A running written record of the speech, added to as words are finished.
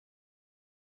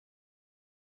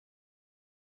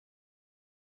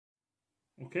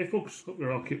Okay folks, hope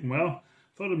you're all keeping well.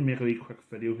 Thought I'd make a wee quick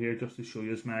video here just to show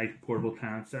you my portable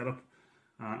tan setup.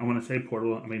 And when I say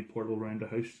portable, I mean portable around the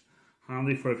house.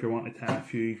 Handy for if you're wanting to tan a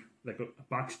few, like a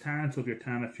box tan, so if you're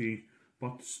tanning a few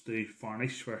butts to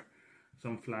varnish for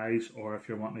some flies, or if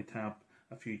you're wanting to tan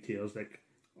a few tails like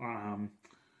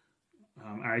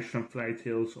Irish shrimp fly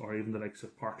tails, or even the likes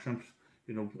of park shrimps.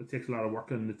 You know, it takes a lot of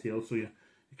work in the tail, so you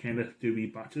kind of do wee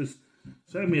batches.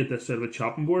 So I made this out of a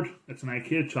chopping board. It's an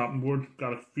IKEA chopping board.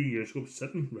 Got it a few years ago,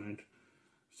 sitting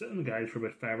in the garage for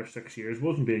about 5 or 6 years.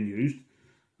 Wasn't being used.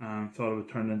 Thought it would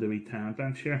turn into a wee tan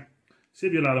bench here.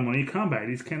 Save you a lot of money. You can buy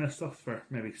these kind of stuff for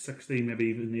maybe 60, maybe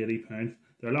even £80.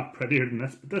 They're a lot prettier than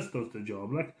this, but this does the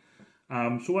job. Like,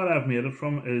 so what I've made it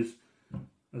from is,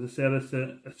 as I said,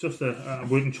 it's just a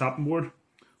wooden chopping board.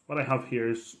 What I have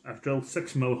here is I've drilled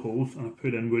 6mm holes and I've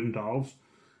put in wooden dowels.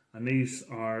 And these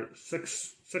are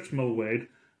 6mm wide,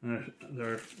 and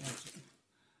they're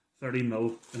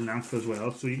 30mm in length as well.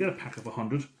 So you get a pack of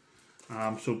 100.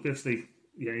 So basically,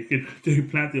 yeah, you could do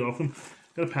plenty of them.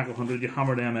 Get a pack of 100, you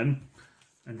hammer them in,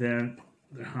 and then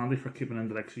they're handy for keeping in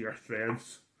the likes of your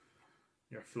threads,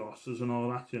 your flosses, and all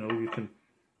that. You know, you can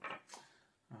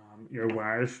your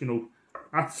wires. You know,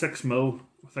 at 6mm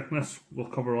thickness will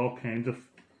cover all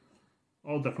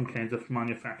different kinds of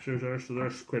manufacturers there. So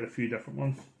there's quite a few different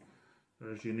ones.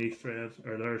 There's Unique Thread,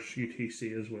 or there's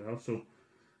UTC as well. So,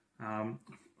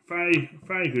 very,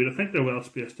 very good. I think they're well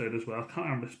spaced out as well. Can't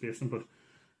remember the spacing, but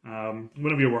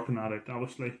whenever you're working that out,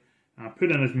 obviously,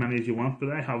 put in as many as you want. But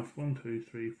I have 1, 2,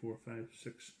 3, 4, 5,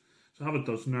 6. So I have a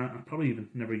dozen there. I probably even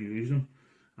never use them.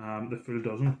 The full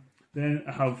dozen. Then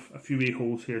I have a few wee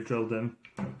holes here drilled in,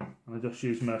 and I just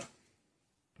use my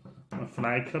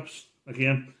fly clips.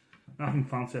 Again, nothing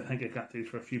fancy. I think I got these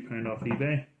for a few pound off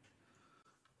eBay.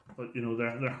 But you know,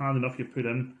 they're handy enough. You put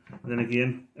in, and then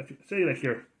again, if you say like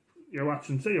you're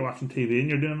watching TV and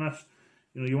you're doing this,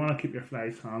 you know, you want to keep your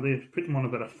flies handy. If you put them on a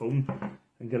bit of foam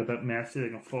and get a bit messy, they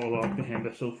can fall off behind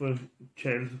the sofa,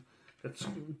 child gets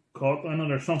caught on it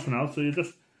or something else. So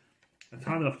it's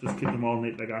handy enough to just keep them all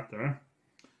neat like that there.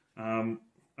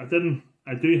 I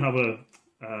do have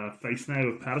a face now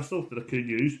with pedestal that I could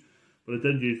use, but I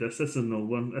did use this. This is an old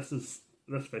one. This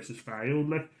face is very old,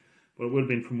 like. But it would have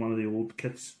been from one of the old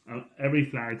kits. Every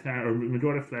fly tire, or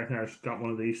majority of fly tires, got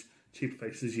one of these cheap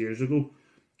faces years ago.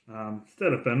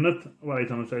 Instead of binning it, what I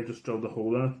done is I just drilled a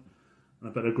hole in it and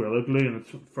a bit of Gorilla Glue, and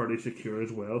it's fairly secure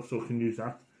as well, so you can use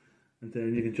that. And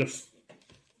then you can just,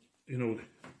 you know,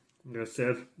 like I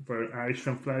said, for Irish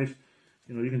shrimp flies,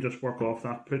 you know, you can just work off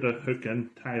that, put a hook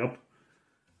in, tie up,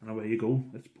 and away you go.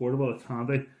 It's portable, it's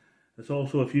handy. It's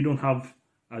also, if you don't have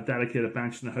a dedicated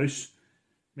bench in the house,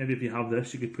 maybe if you have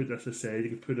this, you could put this aside, you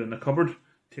could put it in the cupboard,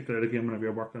 take it out again whenever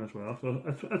you're working as well. So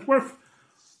it's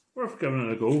worth giving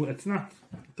it a go. It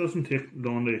doesn't take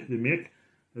long to make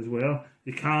as well.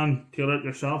 You can tailor it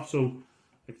yourself, so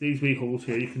like these wee holes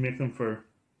here, you can make them for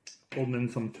holding in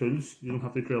some tools. You don't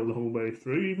have to drill the whole way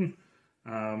through even.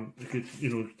 You could, you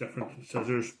know, different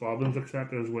scissors, bobbins,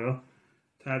 etc. as well.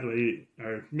 Tie it the way,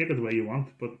 or make it the way you want,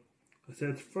 but I say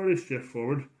it's fairly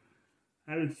straightforward.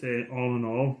 I would say all in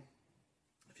all,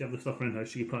 if you have the stuff around the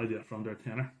house, you could probably do it for under a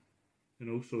tenner. You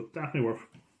know, so definitely worth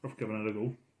giving it a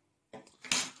go.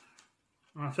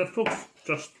 That's it, folks.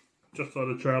 Just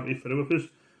thought I'd share a video with us.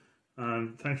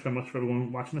 And thanks very much for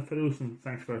everyone watching the videos, and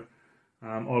thanks for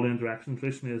all the interactions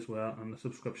recently as well, and the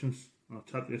subscriptions. I'll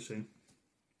chat to you soon.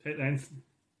 Take lines.